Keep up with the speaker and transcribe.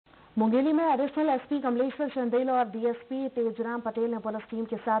मुंगेली में additional SP Kamleshwar Chandel और DSP Tejram Patel ने पुलिस टीम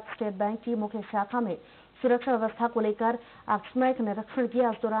के साथ स्टेट बैंक की मुख्य शाखा में सुरक्षा व्यवस्था को लेकर आकस्मिक निरीक्षण किया।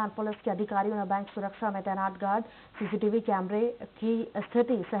 इस दौरान पुलिस के अधिकारियों ने बैंक सुरक्षा में तैनात गार्ड, सीसीटीवी कैमरे की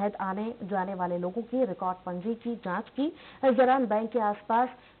स्थिति सहित आने जाने वाले लोगों की रिकॉर्ड पंजी की जांच की। इस दौरान बैंक के आसपास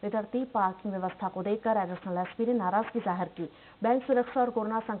बेतरतीब पार्किंग व्यवस्था को देखकर एडिशनल एसपी ने नाराजगी जाहिर की। बैंक सुरक्षा और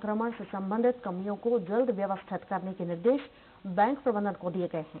कोरोना संक्रमण से संबंधित कमियों को जल्द व्यवस्थित करने के निर्देश बैंक प्रबंधन को दिए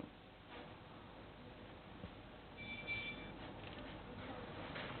गए हैं।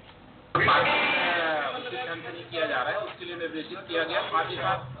 नहीं किया जा रहा है, उसके लिए निर्देशित किया गया। साथ ही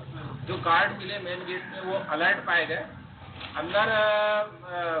साथ जो गार्ड मिले मेन गेट में वो अलर्ट पाए गए। अंदर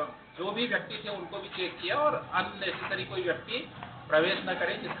जो भी व्यक्ति थे उनको भी चेक किया और अननेसेसरी कोई व्यक्ति प्रवेश न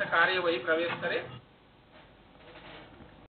करे, जिसका कार्य वही प्रवेश करे।